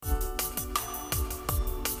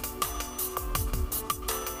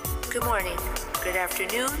Good morning, good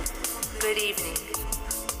afternoon, good evening,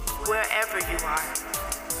 wherever you are.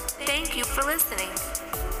 Thank you for listening.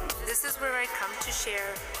 This is where I come to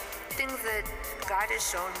share things that God has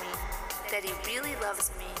shown me, that He really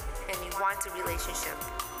loves me and He wants a relationship.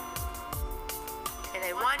 And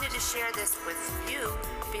I wanted to share this with you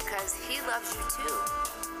because He loves you too.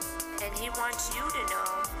 And He wants you to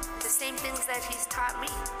know the same things that He's taught me.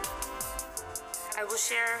 I will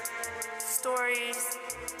share stories,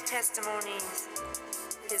 testimonies,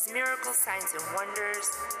 His miracles, signs, and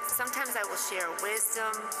wonders. Sometimes I will share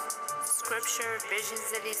wisdom, scripture,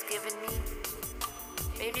 visions that He's given me.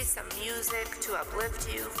 Maybe some music to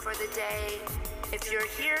uplift you for the day. If you're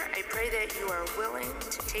here, I pray that you are willing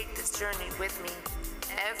to take this journey with me.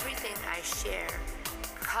 Everything I share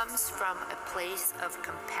comes from a place of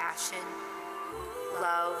compassion,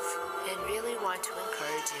 love, and really want to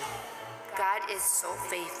encourage you. God is so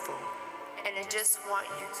faithful, and I just want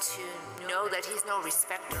you to know that He's no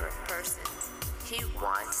respecter of persons. He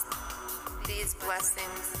wants these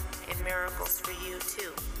blessings and miracles for you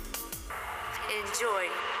too. Enjoy.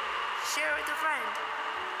 Share with a friend.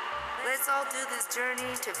 Let's all do this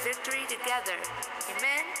journey to victory together.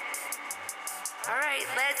 Amen? All right,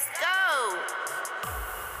 let's go!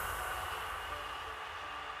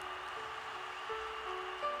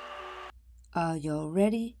 Are you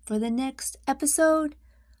ready for the next episode?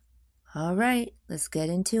 All right, let's get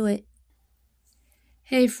into it.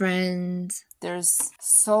 Hey friends, there's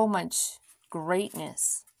so much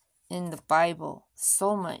greatness in the Bible,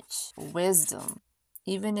 so much wisdom,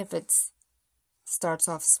 even if it starts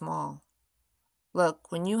off small.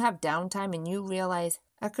 Look, when you have downtime and you realize,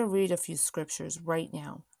 I could read a few scriptures right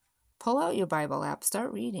now, pull out your Bible app,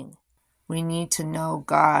 start reading. We need to know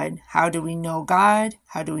God. How do we know God?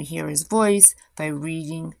 How do we hear His voice? By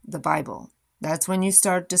reading the Bible. That's when you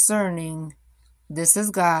start discerning, this is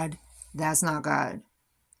God, that's not God.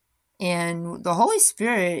 And the Holy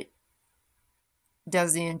Spirit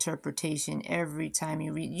does the interpretation every time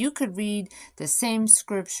you read. You could read the same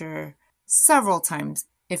scripture several times.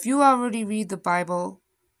 If you already read the Bible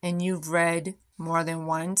and you've read more than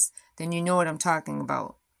once, then you know what I'm talking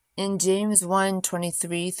about. In James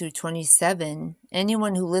 1:23-27,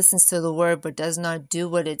 anyone who listens to the word but does not do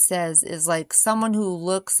what it says is like someone who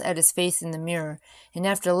looks at his face in the mirror and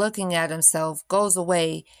after looking at himself goes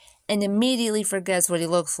away and immediately forgets what he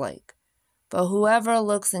looks like. But whoever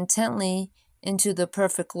looks intently into the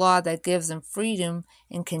perfect law that gives them freedom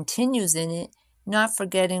and continues in it, not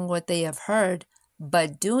forgetting what they have heard,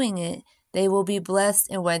 but doing it, they will be blessed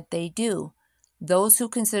in what they do. Those who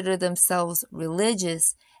consider themselves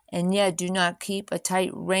religious and yet do not keep a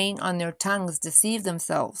tight rein on their tongues deceive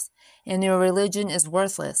themselves, and their religion is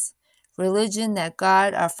worthless. Religion that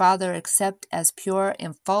God our Father accepts as pure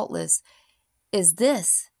and faultless is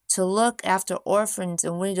this, to look after orphans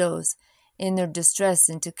and widows in their distress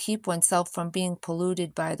and to keep oneself from being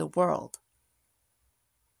polluted by the world.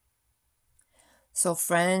 So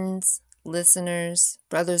friends, listeners,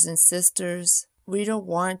 brothers and sisters, we don't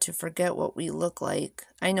want to forget what we look like.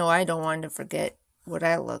 I know I don't want to forget what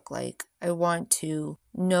I look like. I want to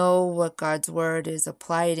know what God's word is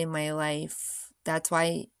applied in my life. That's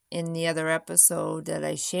why in the other episode that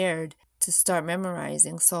I shared, to start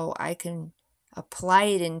memorizing so I can apply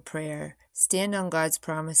it in prayer, stand on God's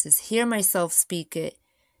promises, hear myself speak it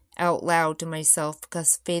out loud to myself,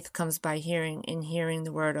 because faith comes by hearing and hearing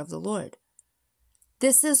the word of the Lord.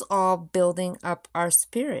 This is all building up our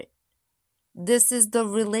spirit. This is the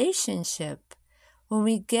relationship. When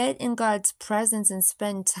we get in God's presence and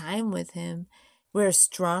spend time with Him, we're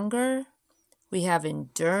stronger, we have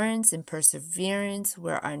endurance and perseverance,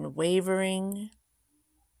 we're unwavering.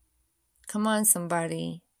 Come on,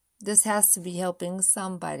 somebody. This has to be helping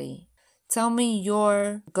somebody. Tell me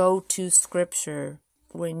your go-to scripture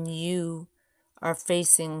when you are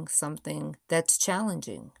facing something that's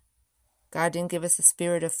challenging. God didn't give us a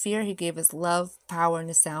spirit of fear. He gave us love, power, and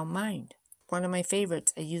a sound mind. One of my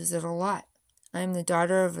favorites. I use it a lot. I am the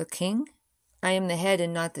daughter of a king. I am the head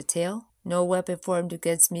and not the tail. No weapon formed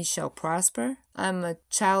against me shall prosper. I am a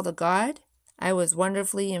child of God. I was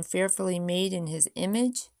wonderfully and fearfully made in His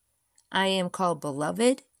image. I am called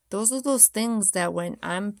beloved. Those are those things that when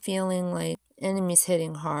I'm feeling like enemies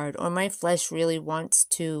hitting hard or my flesh really wants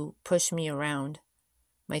to push me around,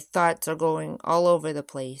 my thoughts are going all over the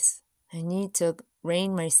place. I need to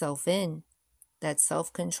rein myself in, that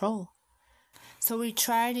self-control. So we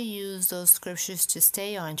try to use those scriptures to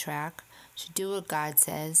stay on track, to do what God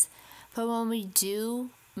says. But when we do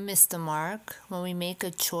miss the mark, when we make a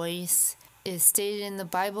choice, it's stated in the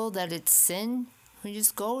Bible that it's sin, we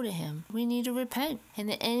just go to Him. We need to repent. And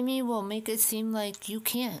the enemy will make it seem like you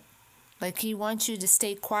can't. Like he wants you to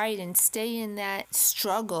stay quiet and stay in that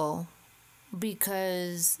struggle,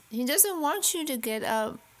 because he doesn't want you to get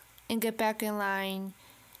up and get back in line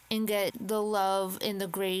and get the love and the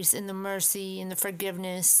grace and the mercy and the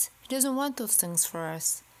forgiveness. He doesn't want those things for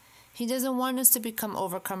us. He doesn't want us to become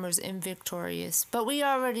overcomers and victorious, but we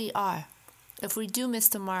already are. If we do miss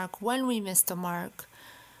the mark, when we miss the mark,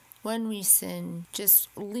 when we sin, just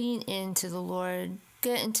lean into the Lord.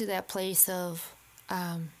 Get into that place of,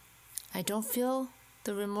 I don't feel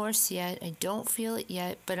the remorse yet. I don't feel it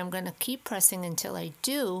yet, but I'm going to keep pressing until I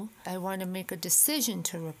do. I want to make a decision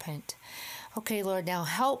to repent. Okay, Lord, now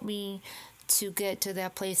help me to get to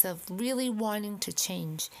that place of really wanting to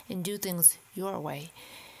change and do things your way.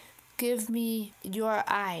 Give me your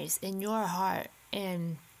eyes and your heart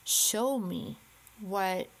and show me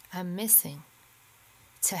what I'm missing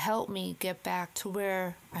to help me get back to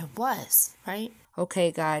where I was, right?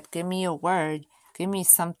 Okay, God, give me a word. Give me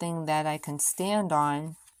something that I can stand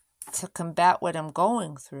on to combat what I'm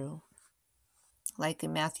going through. Like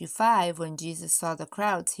in Matthew 5, when Jesus saw the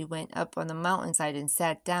crowds, he went up on the mountainside and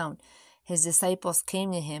sat down. His disciples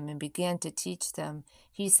came to him and began to teach them.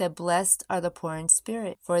 He said, "Blessed are the poor in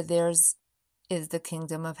spirit, for theirs is the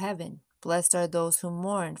kingdom of heaven. Blessed are those who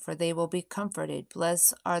mourn, for they will be comforted.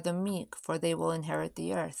 Blessed are the meek, for they will inherit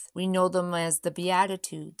the earth." We know them as the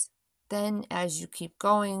Beatitudes. Then as you keep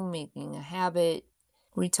going, making a habit,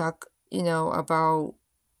 we talk, about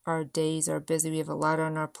our days are busy. We have a lot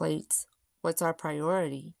on our plates. What's our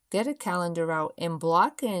priority? Get a calendar out and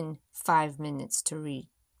block in 5 minutes to read.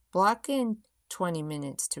 Block in 20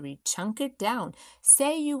 minutes to read. Chunk it down.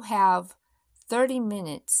 Say you have 30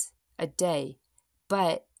 minutes a day,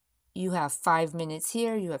 but you have 5 minutes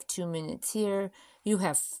here, you have 2 minutes here,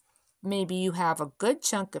 maybe you have a good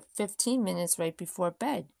chunk of 15 minutes right before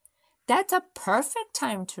bed. That's a perfect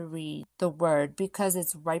time to read the word, because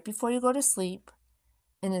it's right before you go to sleep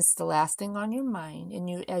and it's the last thing on your mind.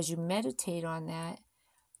 And as you meditate on that,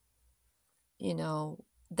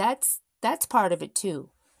 that's part of it too.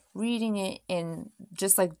 Reading it, and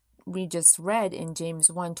just like we just read in James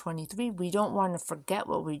 1:23, we don't want to forget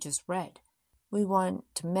what we just read. We want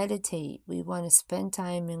to meditate. We want to spend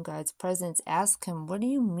time in God's presence. Ask him, what do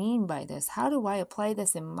you mean by this? How do I apply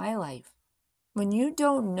this in my life? When you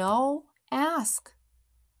don't know, ask.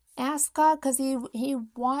 Ask God, because he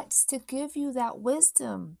wants to give you that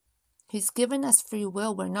wisdom. He's given us free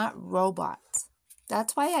will. We're not robots.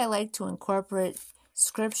 That's why I like to incorporate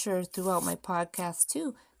scripture throughout my podcast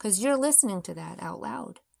too, because you're listening to that out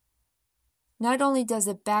loud. Not only does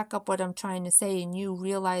it back up what I'm trying to say and you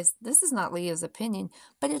realize this is not Leah's opinion,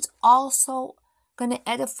 but it's also going to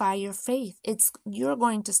edify your faith. You're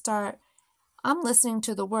going to start, I'm listening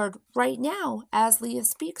to the word right now as Leah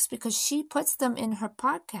speaks, because she puts them in her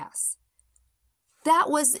podcast. That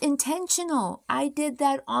was intentional. I did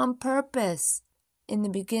that on purpose. In the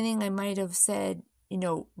beginning, I might have said,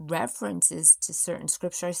 references to certain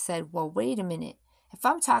scripture. I said, well, wait a minute. If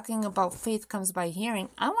I'm talking about faith comes by hearing,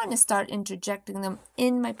 I want to start interjecting them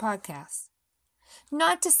in my podcast.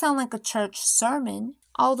 Not to sound like a church sermon,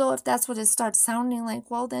 although if that's what it starts sounding like,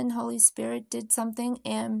 well, then Holy Spirit did something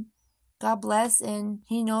and God bless, and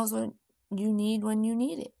he knows what you need when you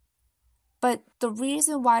need it. But the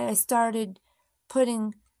reason why I started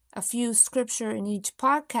putting a few scripture in each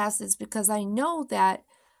podcast is because I know that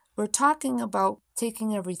we're talking about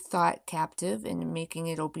taking every thought captive and making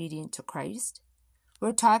it obedient to Christ.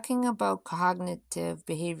 We're talking about cognitive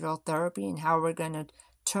behavioral therapy and how we're going to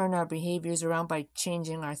turn our behaviors around by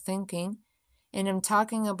changing our thinking. And I'm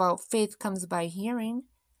talking about faith comes by hearing.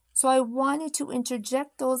 So I wanted to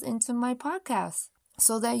interject those into my podcast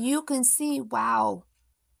so that you can see, wow,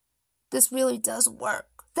 this really does work.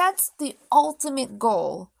 That's the ultimate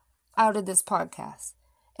goal out of this podcast,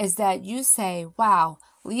 is that you say, wow,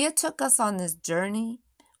 Leah took us on this journey.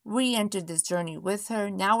 We entered this journey with her.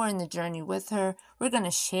 Now we're in the journey with her. We're going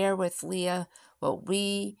to share with Leah what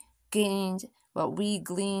we gained, what we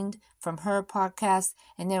gleaned from her podcast.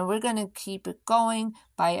 And then we're going to keep it going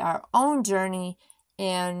by our own journey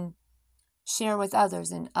and share with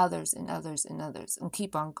others and others and others and others and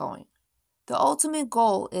keep on going. The ultimate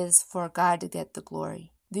goal is for God to get the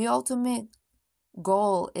glory. The ultimate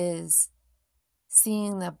goal is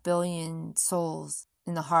seeing the 1 billion souls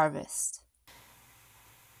in the harvest.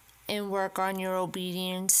 And work on your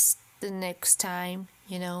obedience the next time,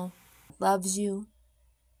 Loves you,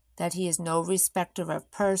 that he is no respecter of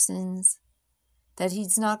persons, that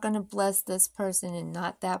he's not going to bless this person and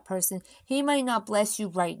not that person. He might not bless you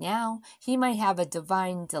right now. He might have a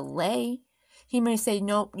divine delay. He may say,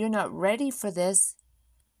 nope, you're not ready for this.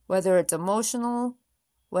 Whether it's emotional,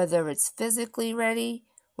 whether it's physically ready,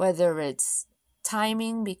 whether it's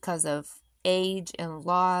timing because of age and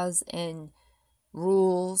laws and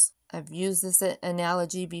rules. I've used this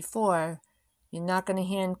analogy before. You're not going to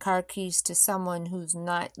hand car keys to someone who's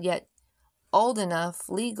not yet old enough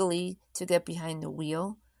legally to get behind the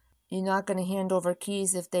wheel. You're not going to hand over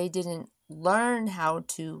keys if they didn't learn how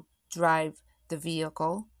to drive the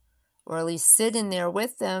vehicle, or at least sit in there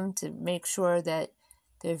with them to make sure that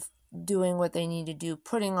they're doing what they need to do,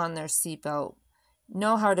 putting on their seatbelt,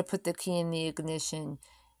 know how to put the key in the ignition,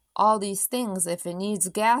 all these things. If it needs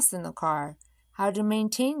gas in the car, how to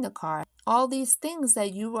maintain the car, all these things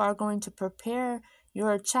that you are going to prepare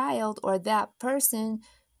your child or that person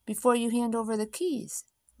before you hand over the keys,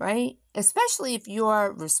 right? Especially if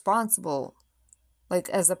you're responsible, like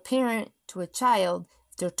as a parent to a child,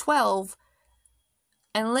 if they're 12,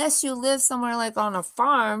 unless you live somewhere like on a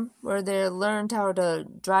farm where they learned how to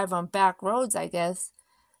drive on back roads, I guess.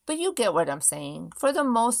 But you get what I'm saying. For the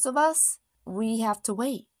most of us, we have to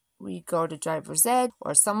wait. We go to driver's ed,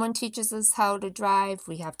 or someone teaches us how to drive.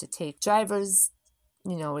 We have to take driver's,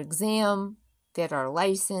 exam, get our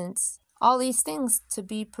license, all these things to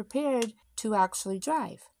be prepared to actually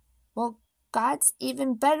drive. Well, God's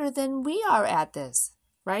even better than we are at this,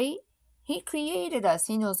 right? He created us.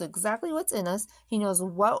 He knows exactly what's in us. He knows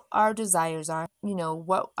what our desires are,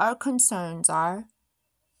 what our concerns are,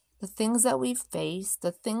 the things that we've faced,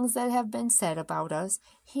 the things that have been said about us.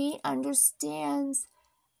 He understands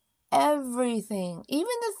everything,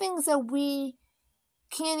 even the things that we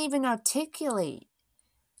can't even articulate,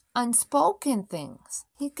 unspoken things.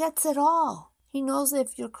 He gets it all. He knows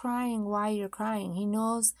if you're crying, why you're crying. He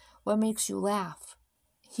knows what makes you laugh.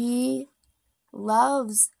 He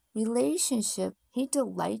loves relationship. He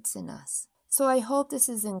delights in us. So I hope this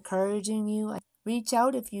is encouraging you. Reach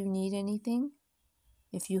out if you need anything,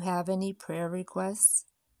 if you have any prayer requests.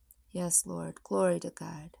 Yes, Lord. Glory to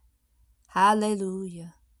God.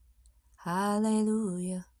 Hallelujah.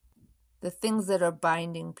 Hallelujah. The things that are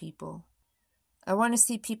binding people. I want to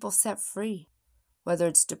see people set free, whether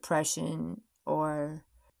it's depression or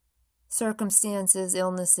circumstances,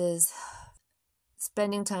 illnesses,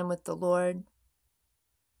 spending time with the Lord.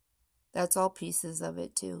 That's all pieces of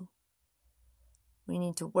it too. We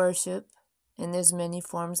need to worship, and there's many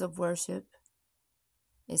forms of worship.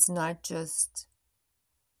 It's not just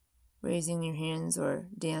raising your hands or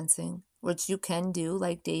dancing, which you can do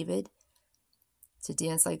like David, to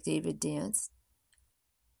dance like David danced.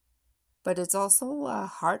 But it's also a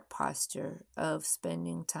heart posture of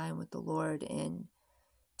spending time with the Lord and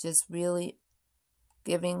just really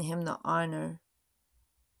giving Him the honor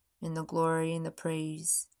and the glory and the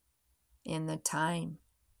praise and the time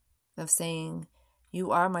of saying,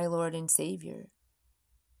 you are my Lord and Savior.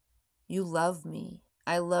 You love me.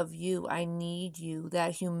 I love you. I need you.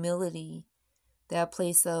 That humility, that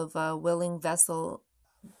place of a willing vessel,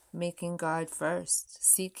 making God first,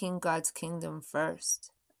 seeking God's kingdom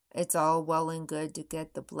first. It's all well and good to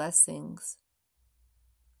get the blessings,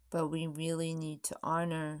 but we really need to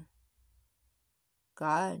honor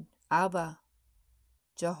God, Abba,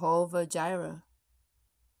 Jehovah Jireh.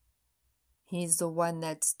 He's the one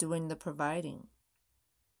that's doing the providing.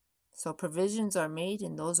 So provisions are made,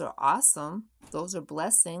 and those are awesome. Those are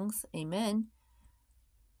blessings. Amen.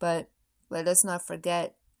 But let us not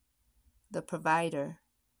forget the provider,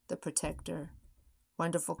 the protector,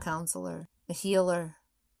 wonderful counselor, the healer,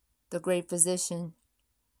 the great physician,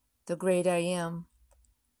 the great I am,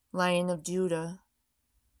 Lion of Judah,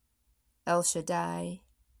 El Shaddai,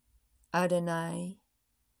 Adonai,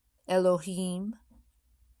 Elohim.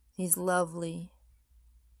 He's lovely.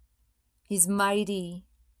 He's mighty.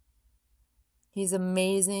 He's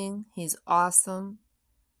amazing. He's awesome.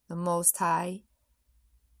 The Most High,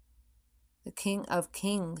 the King of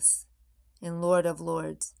Kings and Lord of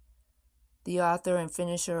Lords, the author and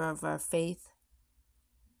finisher of our faith.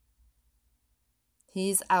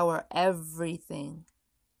 He's our everything.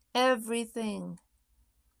 Everything.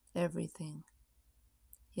 Everything.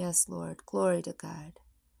 Yes, Lord. Glory to God.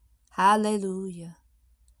 Hallelujah.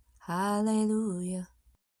 Hallelujah.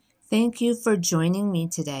 Thank you for joining me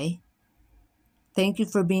today. Thank you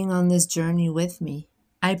for being on this journey with me.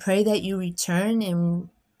 I pray that you return and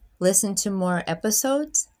listen to more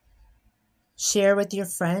episodes. Share with your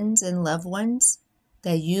friends and loved ones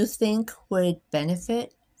that you think would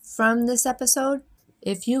benefit from this episode.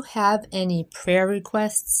 If you have any prayer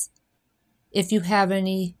requests, if you have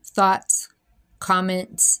any thoughts,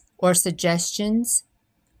 comments, or suggestions,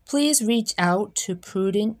 please reach out to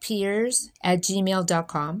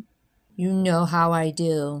prudentpeers@gmail.com. You know how I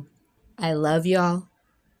do. I love y'all.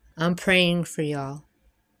 I'm praying for y'all.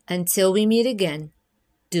 Until we meet again,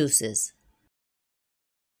 deuces.